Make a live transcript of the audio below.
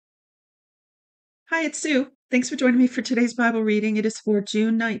Hi, it's Sue. Thanks for joining me for today's Bible reading. It is for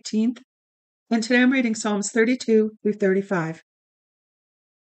June 19th, and today I'm reading Psalms 32 through 35.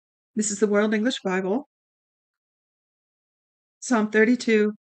 This is the World English Bible. Psalm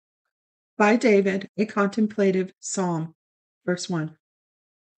 32 by David, a contemplative psalm. Verse 1.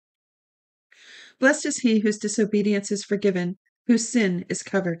 Blessed is he whose disobedience is forgiven, whose sin is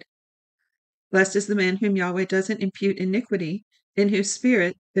covered. Blessed is the man whom Yahweh doesn't impute iniquity, in whose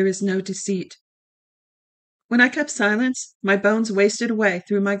spirit there is no deceit. When I kept silence, my bones wasted away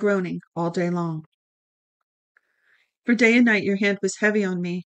through my groaning all day long. For day and night your hand was heavy on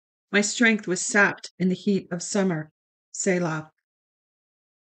me. My strength was sapped in the heat of summer. Selah.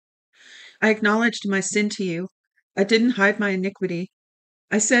 I acknowledged my sin to you. I didn't hide my iniquity.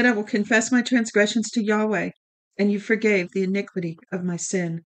 I said, I will confess my transgressions to Yahweh, and you forgave the iniquity of my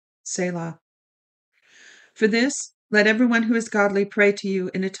sin. Selah. For this, let everyone who is godly pray to you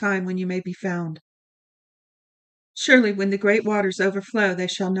in a time when you may be found. Surely when the great waters overflow, they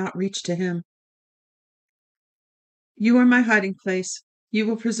shall not reach to him. You are my hiding place. You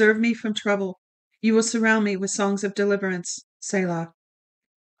will preserve me from trouble. You will surround me with songs of deliverance. Selah.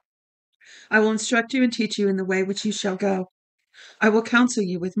 I will instruct you and teach you in the way which you shall go. I will counsel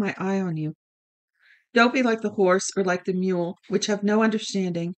you with my eye on you. Don't be like the horse or like the mule, which have no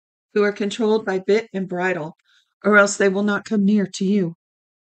understanding, who are controlled by bit and bridle, or else they will not come near to you.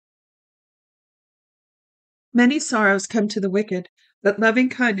 Many sorrows come to the wicked, but loving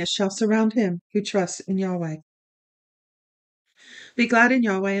kindness shall surround him who trusts in Yahweh. Be glad in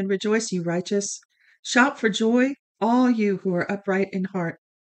Yahweh and rejoice, you righteous. Shout for joy, all you who are upright in heart.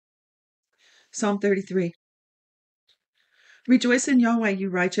 Psalm 33. Rejoice in Yahweh, you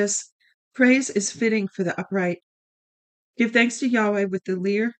righteous. Praise is fitting for the upright. Give thanks to Yahweh with the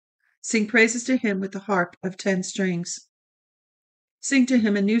lyre. Sing praises to him with the harp of 10 strings. Sing to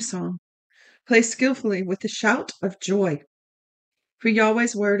him a new song. Play skillfully with the shout of joy. For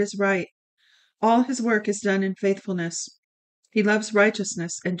Yahweh's word is right. All his work is done in faithfulness. He loves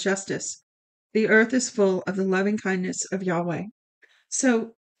righteousness and justice. The earth is full of the loving kindness of Yahweh.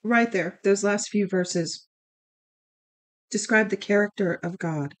 So, right there, those last few verses describe the character of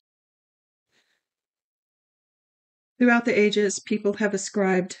God. Throughout the ages, people have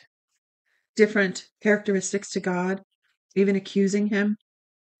ascribed different characteristics to God, even accusing him,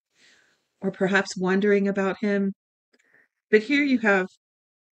 or perhaps wondering about him. But here you have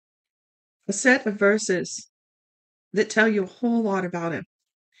a set of verses that tell you a whole lot about him.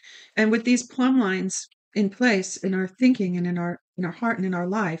 And with these plumb lines in place in our thinking and in our heart and in our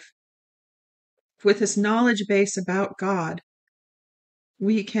life, with this knowledge base about God,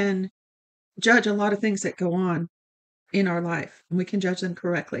 we can judge a lot of things that go on in our life, and we can judge them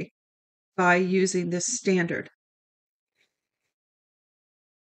correctly by using this standard.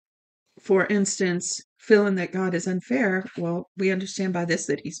 For instance, feeling that God is unfair, well, we understand by this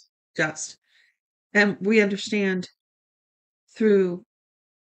that he's just. And we understand through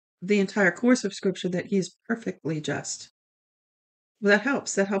the entire course of Scripture that he is perfectly just. Well, that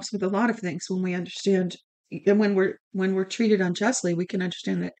helps. That helps with a lot of things when we understand, and when we're treated unjustly, we can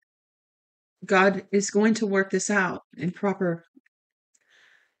understand that God is going to work this out in proper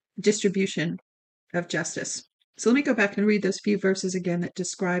distribution of justice. So let me go back and read those few verses again that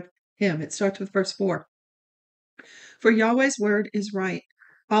describe him. It starts with verse 4. For Yahweh's word is right.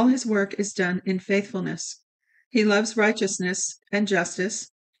 All his work is done in faithfulness. He loves righteousness and justice.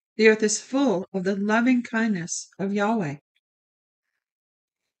 The earth is full of the loving kindness of Yahweh.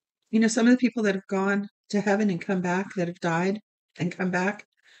 You know, some of the people that have gone to heaven and come back, that have died and come back,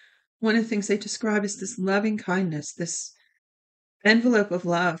 one of the things they describe is this loving kindness, this envelope of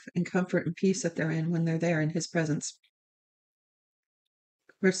love and comfort and peace that they're in when they're there in his presence.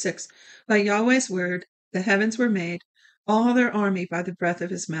 Verse 6. By Yahweh's word the heavens were made, all their army by the breath of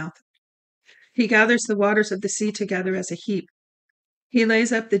his mouth. He gathers the waters of the sea together as a heap. He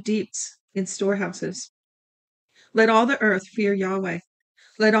lays up the deeps in storehouses. Let all the earth fear Yahweh.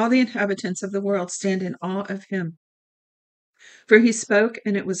 Let all the inhabitants of the world stand in awe of him. For he spoke,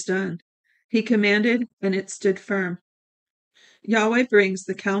 and it was done. He commanded, and it stood firm. Yahweh brings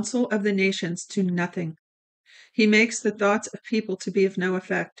the counsel of the nations to nothing. He makes the thoughts of people to be of no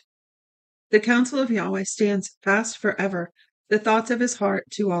effect. The counsel of Yahweh stands fast forever, the thoughts of his heart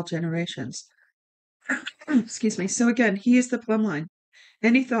to all generations. Excuse me. So again, he is the plumb line.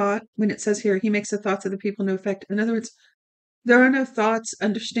 Any thought, when it says here, he makes the thoughts of the people no effect. In other words, there are no thoughts,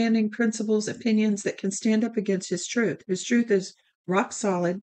 understanding, principles, opinions that can stand up against his truth. His truth is rock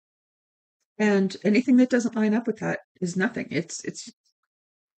solid, and anything that doesn't line up with that is nothing.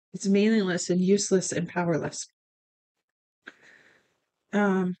 It's meaningless and useless and powerless.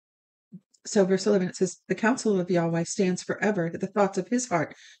 So verse 11, it says, the counsel of Yahweh stands forever, the thoughts of his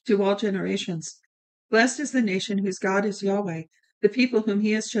heart to all generations. Blessed is the nation whose God is Yahweh, the people whom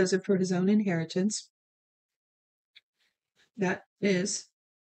he has chosen for his own inheritance. That is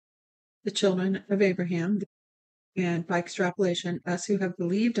the children of Abraham. And by extrapolation, us who have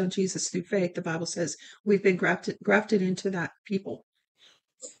believed on Jesus through faith, the Bible says we've been grafted into that people.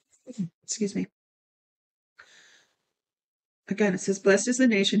 Excuse me. Again, it says, blessed is the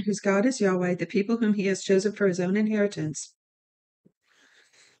nation whose God is Yahweh, the people whom he has chosen for his own inheritance.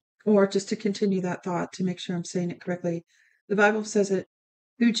 Or just to continue that thought, to make sure I'm saying it correctly, the Bible says it,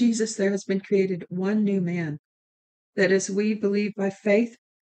 through Jesus there has been created one new man. That is, we believe by faith,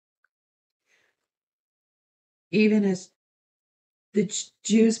 even as the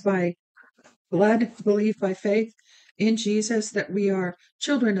Jews by blood believe by faith in Jesus, that we are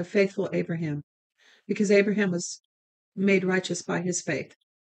children of faithful Abraham, because Abraham was made righteous by his faith.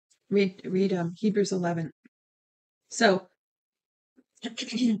 Read Hebrews 11. So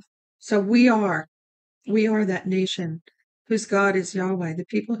we are that nation whose God is Yahweh, the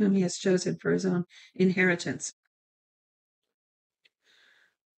people whom he has chosen for his own inheritance.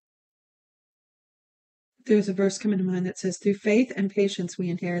 There's a verse coming to mind that says, through faith and patience we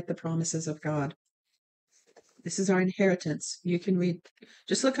inherit the promises of God. This is our inheritance. You can read,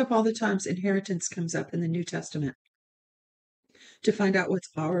 just look up all the times inheritance comes up in the New Testament to find out what's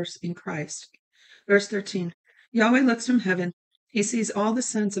ours in Christ. Verse 13, Yahweh looks from heaven. He sees all the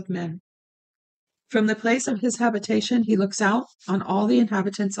sons of men. From the place of his habitation, he looks out on all the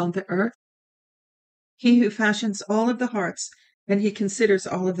inhabitants on the earth. He who fashions all of the hearts, and he considers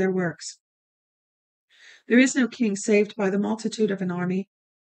all of their works. There is no king saved by the multitude of an army.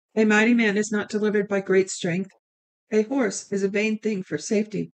 A mighty man is not delivered by great strength. A horse is a vain thing for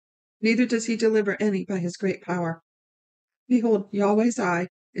safety, neither does he deliver any by his great power. Behold, Yahweh's eye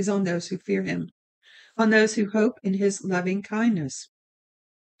is on those who fear him, on those who hope in his loving kindness.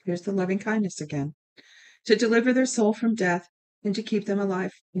 Here's the loving kindness again. To deliver their soul from death and to keep them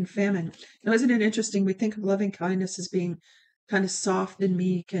alive in famine. Now, isn't it interesting? We think of loving kindness as being kind of soft and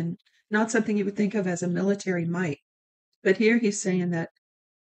meek and not something you would think of as a military might. But here he's saying that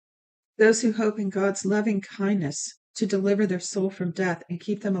those who hope in God's loving kindness to deliver their soul from death and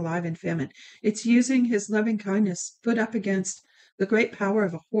keep them alive in famine. It's using his loving kindness put up against the great power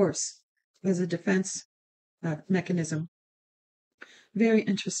of a horse as a defense mechanism. Very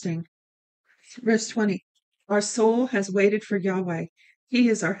interesting. Verse 20, our soul has waited for Yahweh. He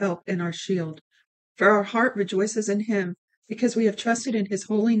is our help and our shield. For our heart rejoices in him, because we have trusted in his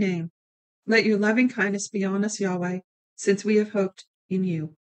holy name. Let your loving kindness be on us, Yahweh, since we have hoped in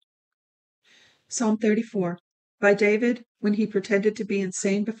you. Psalm 34, by David, when he pretended to be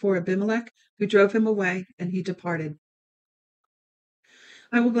insane before Abimelech, who drove him away, and he departed.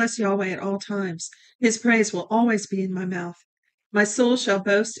 I will bless Yahweh at all times. His praise will always be in my mouth. My soul shall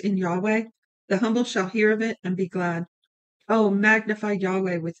boast in Yahweh. The humble shall hear of it and be glad. Oh, magnify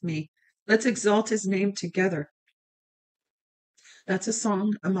Yahweh with me. Let's exalt his name together. That's a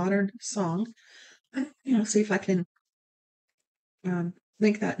song, a modern song. I'll see if I can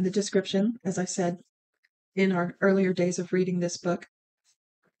link that in the description, as I said in our earlier days of reading this book.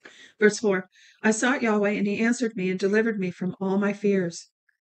 Verse 4, I sought Yahweh, and he answered me and delivered me from all my fears.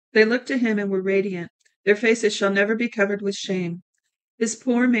 They looked to him and were radiant. Their faces shall never be covered with shame. This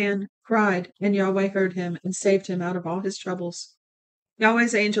poor man cried, and Yahweh heard him and saved him out of all his troubles.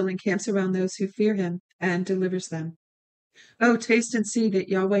 Yahweh's angel encamps around those who fear him and delivers them. Oh, taste and see that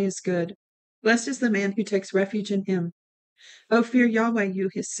Yahweh is good. Blessed is the man who takes refuge in him. Oh, fear Yahweh, you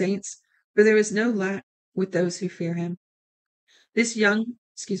his saints, for there is no lack with those who fear him. The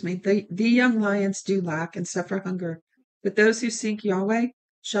young lions do lack and suffer hunger, but those who seek Yahweh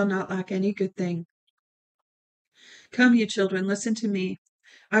shall not lack any good thing. Come, you children, listen to me.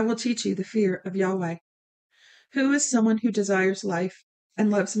 I will teach you the fear of Yahweh. Who is someone who desires life and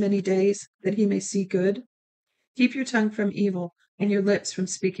loves many days, that he may see good? Keep your tongue from evil and your lips from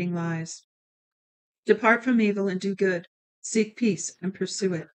speaking lies. Depart from evil and do good. Seek peace and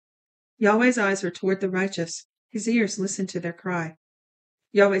pursue it. Yahweh's eyes are toward the righteous. His ears listen to their cry.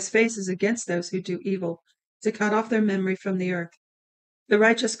 Yahweh's face is against those who do evil, to cut off their memory from the earth. The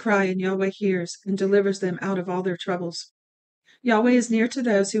righteous cry, and Yahweh hears and delivers them out of all their troubles. Yahweh is near to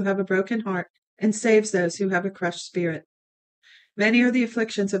those who have a broken heart and saves those who have a crushed spirit. Many are the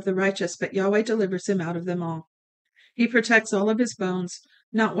afflictions of the righteous, but Yahweh delivers him out of them all. He protects all of his bones.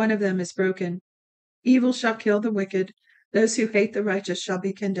 Not one of them is broken. Evil shall kill the wicked. Those who hate the righteous shall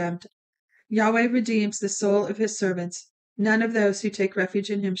be condemned. Yahweh redeems the soul of his servants. None of those who take refuge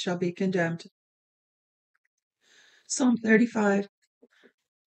in him shall be condemned. Psalm 35.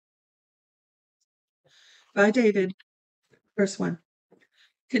 By David, verse 1.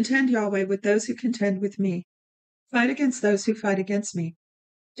 Contend, Yahweh, with those who contend with me. Fight against those who fight against me.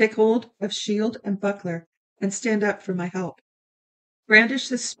 Take hold of shield and buckler, and stand up for my help. Brandish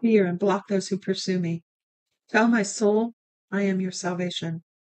the spear and block those who pursue me. Tell my soul, I am your salvation.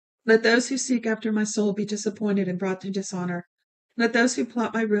 Let those who seek after my soul be disappointed and brought to dishonor. Let those who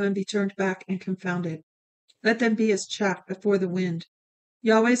plot my ruin be turned back and confounded. Let them be as chaff before the wind,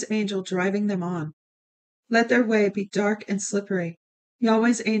 Yahweh's angel driving them on. Let their way be dark and slippery,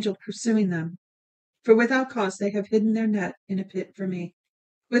 Yahweh's angel pursuing them. For without cause they have hidden their net in a pit for me.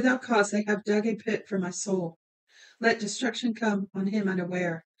 Without cause they have dug a pit for my soul. Let destruction come on him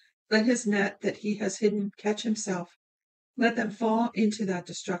unaware. Let his net that he has hidden catch himself. Let them fall into that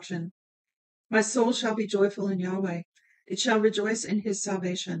destruction. My soul shall be joyful in Yahweh. It shall rejoice in his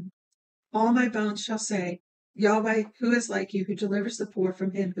salvation. All my bones shall say, Yahweh, who is like you, who delivers the poor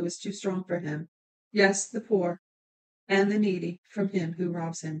from him who is too strong for him? Yes, the poor and the needy from him who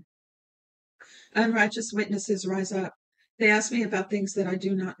robs him. Unrighteous witnesses rise up. They ask me about things that I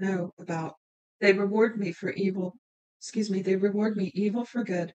do not know about. They reward me evil for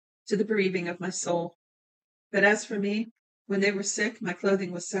good, to the bereaving of my soul. But as for me, when they were sick, my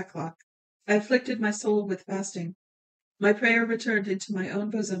clothing was sackcloth. I afflicted my soul with fasting. My prayer returned into my own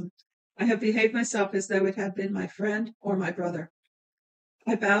bosom. I have behaved myself as though it had been my friend or my brother.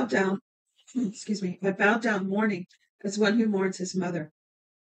 I bowed down, I bowed down mourning as one who mourns his mother.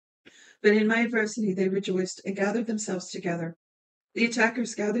 But in my adversity they rejoiced and gathered themselves together. The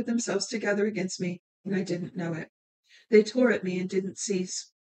attackers gathered themselves together against me, and I didn't know it. They tore at me and didn't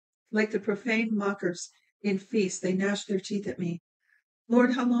cease. Like the profane mockers in feasts, they gnashed their teeth at me.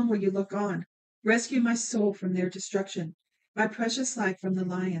 Lord, how long will you look on? Rescue my soul from their destruction, my precious life from the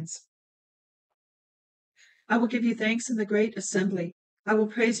lions. I will give you thanks in the great assembly. I will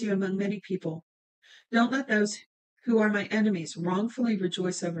praise you among many people. Don't let those who are my enemies wrongfully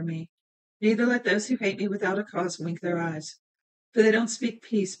rejoice over me. Neither let those who hate me without a cause wink their eyes. For they don't speak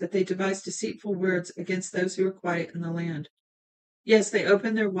peace, but they devise deceitful words against those who are quiet in the land. Yes, they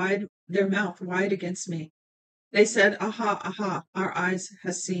open their mouth wide against me. They said, Aha, aha, our eyes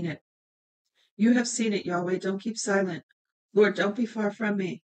has seen it. You have seen it, Yahweh. Don't keep silent. Lord, don't be far from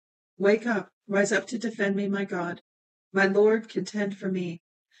me. Wake up, rise up to defend me, my God. My Lord, contend for me.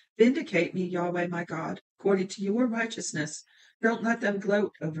 Vindicate me, Yahweh, my God, according to your righteousness. Don't let them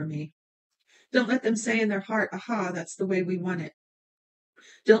gloat over me. Don't let them say in their heart, Aha, that's the way we want it.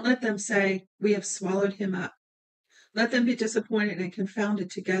 Don't let them say, We have swallowed him up. Let them be disappointed and confounded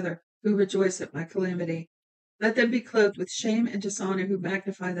together, who rejoice at my calamity. Let them be clothed with shame and dishonor, who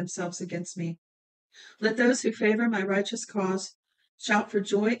magnify themselves against me. Let those who favor my righteous cause shout for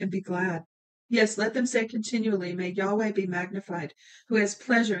joy and be glad. Yes, let them say continually, May Yahweh be magnified, who has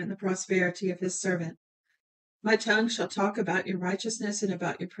pleasure in the prosperity of his servant. My tongue shall talk about your righteousness and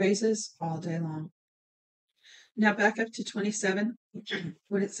about your praises all day long. Now back up to 27,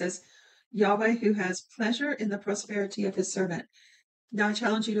 when it says, Yahweh who has pleasure in the prosperity of his servant. Now I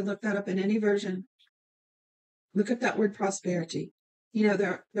challenge you to look that up in any version. Look up that word prosperity. You know,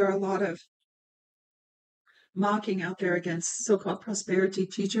 there are a lot of mocking out there against so-called prosperity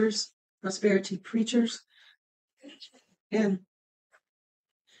teachers, prosperity preachers. And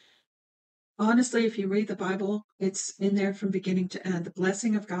honestly, if you read the Bible, it's in there from beginning to end. The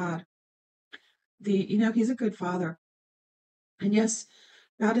blessing of God. He's a good father. And yes,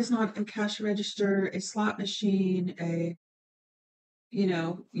 God is not a cash register, a slot machine,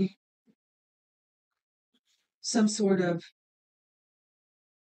 some sort of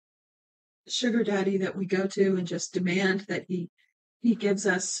sugar daddy that we go to and just demand that he gives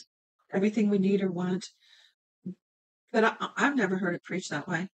us everything we need or want. But I've never heard it preached that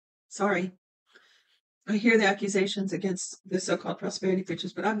way. Sorry. I hear the accusations against the so-called prosperity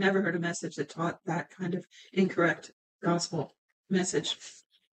preachers, but I've never heard a message that taught that kind of incorrect gospel message.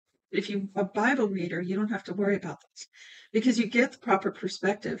 If you're a Bible reader, you don't have to worry about this because you get the proper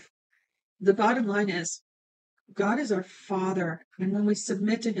perspective. The bottom line is God is our Father, and when we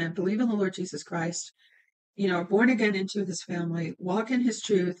submit to him, believe in the Lord Jesus Christ, are born again into his family, walk in his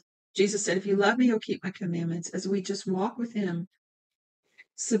truth. Jesus said, if you love me, you'll keep my commandments. As we just walk with him,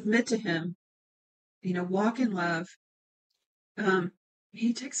 submit to him, walk in love,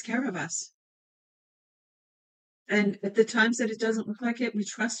 he takes care of us. And at the times that it doesn't look like it, we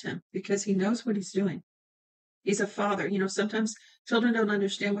trust him because he knows what he's doing. He's a father. Sometimes children don't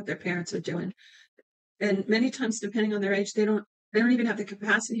understand what their parents are doing. And many times, depending on their age, they don't even have the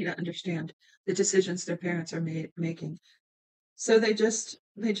capacity to understand the decisions their parents are making. So they just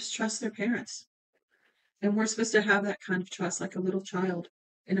trust their parents. And we're supposed to have that kind of trust like a little child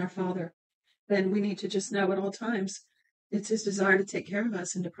in our Father. And we need to just know at all times it's his desire to take care of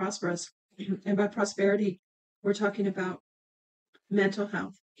us and to prosper us. And by prosperity, we're talking about mental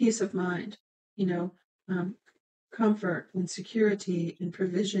health, peace of mind, you know, um, comfort and security and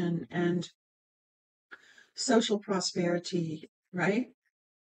provision and social prosperity, right?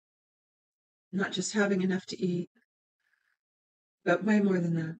 Not just having enough to eat, but way more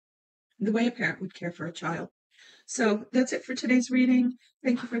than that. The way a parent would care for a child. So that's it for today's reading.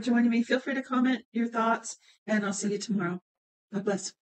 Thank you for joining me. Feel free to comment your thoughts, and I'll see you tomorrow. God bless.